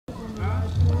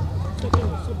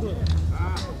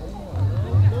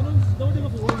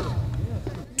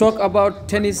Talk about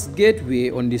tennis gateway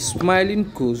on the smiling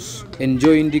coast,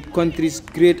 enjoying the country's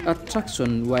great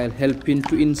attraction while helping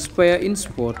to inspire in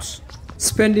sports.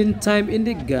 Spending time in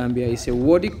the Gambia is a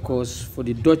worthy cause for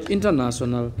the Dutch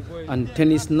international and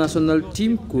tennis national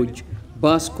team coach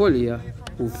Bas Collier,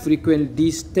 who frequents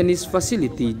this tennis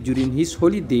facility during his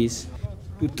holidays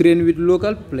to train with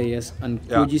local players and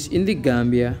coaches in the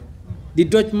Gambia. The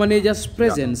Dutch manager's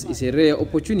presence is a rare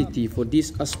opportunity for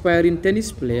these aspiring tennis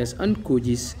players and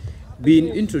coaches being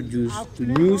introduced to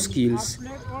new skills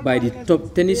by the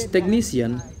top tennis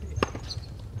technician.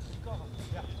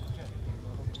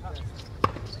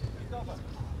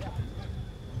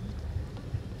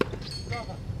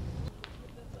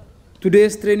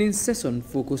 Today's training session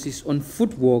focuses on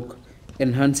footwork,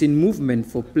 enhancing movement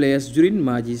for players during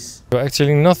matches. So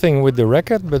actually nothing with the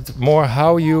racket, but more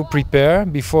how you prepare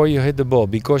before you hit the ball,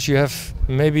 because you have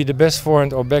maybe the best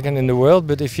forehand or backhand in the world,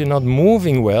 but if you're not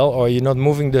moving well or you're not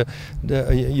moving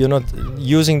you're not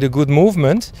using the good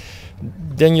movement,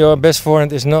 then your best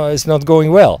forehand is not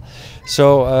going well.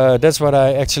 So that's what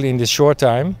I actually in this short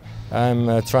time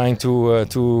I'm trying to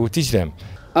teach them.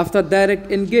 After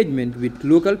direct engagement with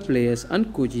local players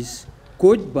and coaches,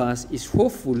 Coach Bas is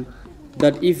hopeful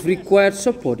that if required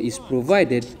support is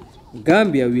provided,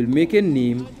 Gambia will make a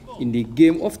name in the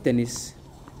game of tennis.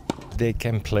 They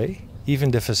can play.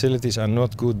 Even the facilities are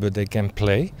not good, but they can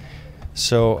play.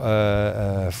 So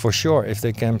for sure, if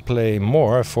they can play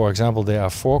more, for example, there are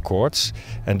 4 courts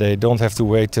and they don't have to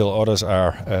wait till others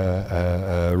are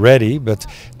ready, but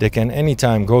they can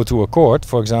anytime go to a court.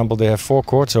 For example, they have 4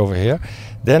 courts over here.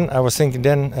 Then I was thinking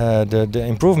the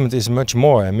improvement is much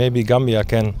more, and maybe Gambia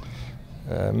can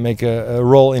make a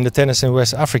role in the tennis in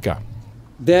West Africa.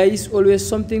 There is always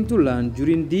something to learn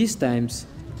during these times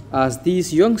as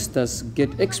these youngsters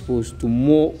get exposed to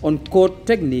more on-court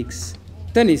techniques.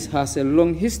 Tennis has a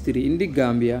long history in the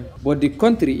Gambia, but the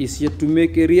country is yet to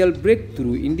make a real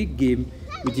breakthrough in the game,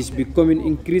 which is becoming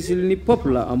increasingly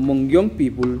popular among young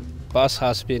people. Bas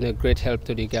has been a great help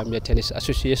to the Gambia Tennis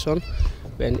Association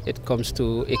when it comes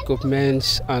to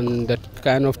equipment and that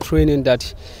kind of training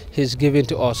that he's given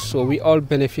to us. So we all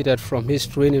benefited from his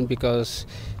training because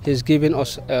he's given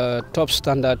us a top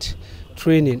standard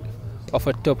training of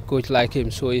a top coach like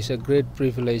him. So it's a great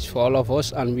privilege for all of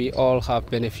us, and we all have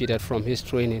benefited from his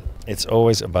training. It's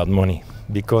always about money,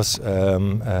 because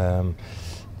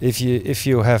if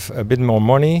you have a bit more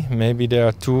money, maybe there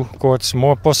are 2 courts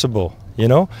more possible, you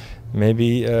know.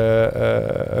 Maybe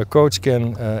a coach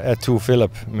can add to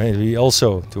Philip, maybe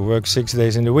also to work 6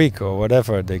 days in the week or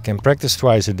whatever. They can practice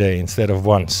twice a day instead of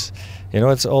once. You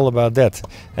know, it's all about that.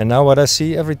 And now what I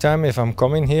see every time if I'm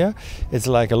coming here, it's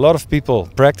like a lot of people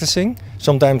practicing.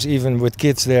 Sometimes even with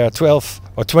kids there are 12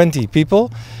 or 20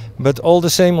 people, but all the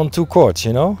same on 2 courts,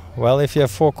 you know. Well, if you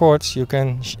have 4 courts, you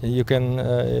can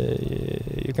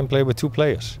play with 2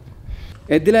 players.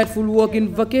 A delightful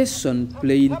working vacation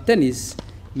playing tennis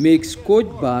makes Coach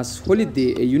Bas'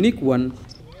 holiday a unique one.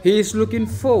 He is looking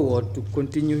forward to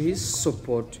continue his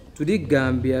support to the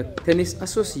Gambia Tennis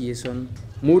Association.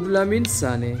 Modulamin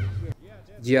Sane,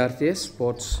 GRT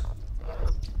Sports.